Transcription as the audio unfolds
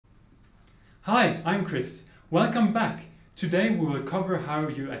Hi, I'm Chris. Welcome back. Today we will cover how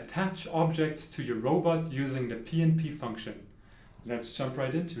you attach objects to your robot using the PnP function. Let's jump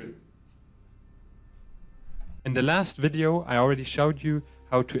right into it. In the last video, I already showed you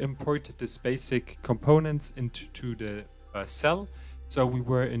how to import this basic components into the cell. So we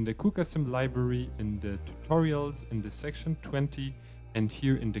were in the KUKA.Sim library, in the tutorials, in the section 20, and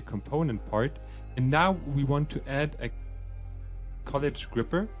here in the component part. And now we want to add a college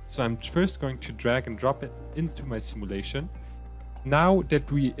gripper. So I'm first going to drag and drop it into my simulation. Now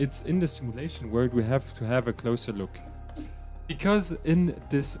that it's in the simulation world, we have to have a closer look. Because in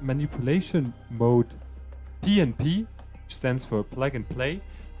this manipulation mode, PnP, which stands for plug and play,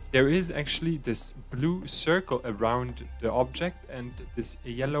 there is actually this blue circle around the object and this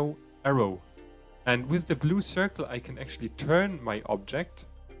yellow arrow. And with the blue circle, I can actually turn my object.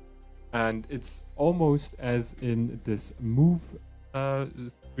 And it's almost as in this move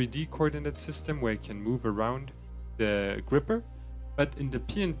 3D coordinate system where I can move around the gripper. But in the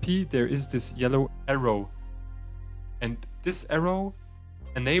PnP, there is this yellow arrow. And this arrow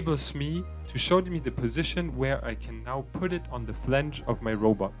enables me to show me the position where I can now put it on the flange of my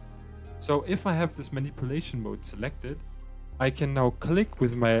robot. So if I have this manipulation mode selected, I can now click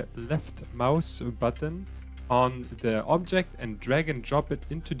with my left mouse button on the object and drag and drop it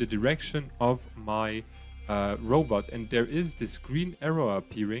into the direction of my robot. And there is this green arrow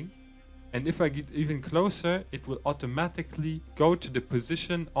appearing. And if I get even closer, it will automatically go to the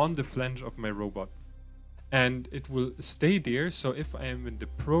position on the flange of my robot. And it will stay there. So if I am in the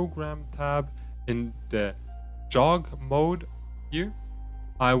program tab in the jog mode here,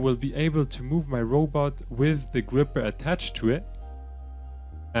 I will be able to move my robot with the gripper attached to it.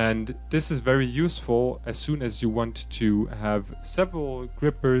 And this is very useful as soon as you want to have several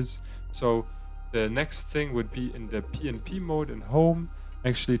grippers. So the next thing would be in the PnP mode in home,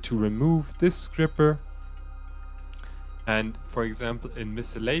 actually to remove this gripper. And for example, in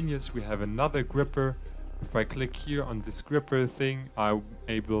miscellaneous, we have another gripper. If I click here on this gripper thing, I'm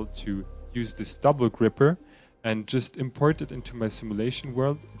able to use this double gripper and just import it into my simulation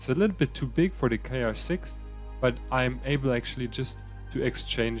world. It's a little bit too big for the KR6, but I'm able actually just to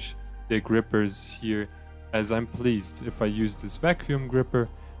exchange the grippers here as I'm pleased. If I use this vacuum gripper,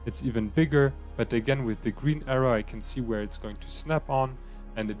 it's even bigger, but again with the green arrow I can see where it's going to snap on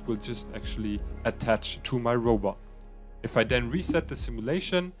and it will just actually attach to my robot. If I then reset the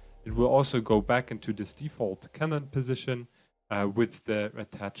simulation, it will also go back into this default cannon position with the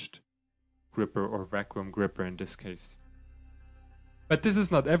attached gripper or vacuum gripper in this case. But this is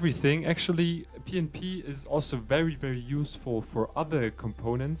not everything. Actually, PnP is also very, very useful for other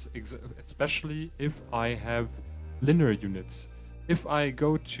components, especially if I have linear units. If I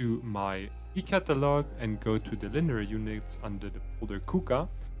go to my e-catalog and go to the linear units under the folder KUKA,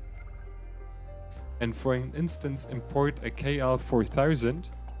 and for instance import a KL4000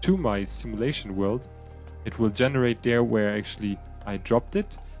 to my simulation world, it will generate there where actually I dropped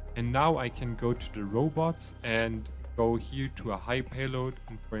it. And now I can go to the robots and go here to a high payload,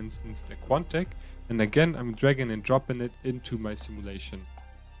 and for instance the Quantec, and again I'm dragging and dropping it into my simulation.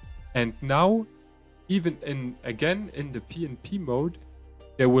 And now even in the PnP mode,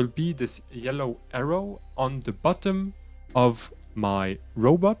 there will be this yellow arrow on the bottom of my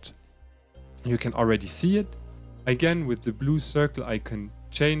robot. You can already see it. Again, with the blue circle I can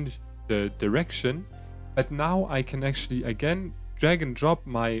change the direction, but now I can actually again drag and drop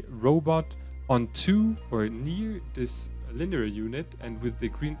my robot onto or near this linear unit, and with the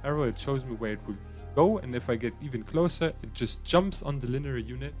green arrow it shows me where it will go, and if I get even closer it just jumps on the linear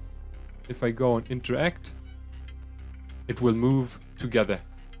unit. If I go on interact, it will move together.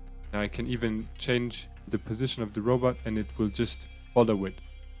 Now I can even change the position of the robot and it will just follow it.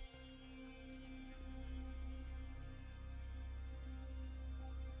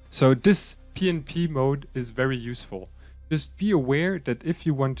 So this PnP mode is very useful. Just be aware that if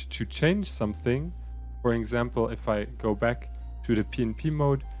you want to change something, for example, if I go back to the PnP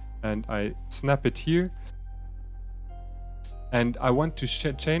mode and I snap it here, and I want to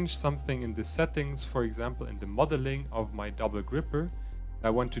change something in the settings, for example, in the modeling of my double gripper, I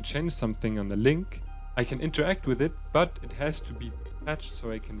want to change something on the link, I can interact with it, but it has to be detached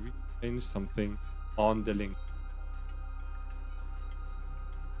so I can change something on the link.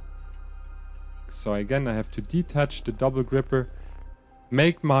 So again, I have to detach the double gripper,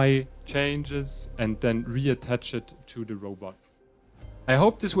 make my changes, and then reattach it to the robot. I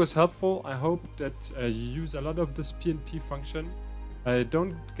hope this was helpful. I hope that you use a lot of this PnP function.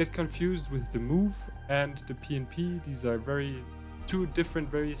 Don't get confused with the move and the PnP. These are two different,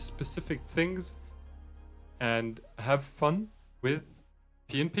 very specific things. And have fun with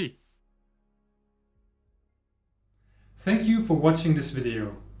PnP. Thank you for watching this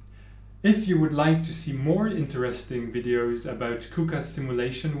video. If you would like to see more interesting videos about KUKA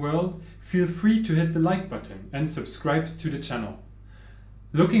simulation world, feel free to hit the like button and subscribe to the channel.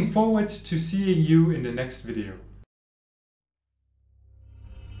 Looking forward to seeing you in the next video.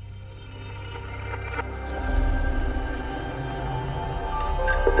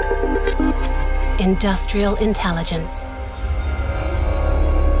 Industrial intelligence.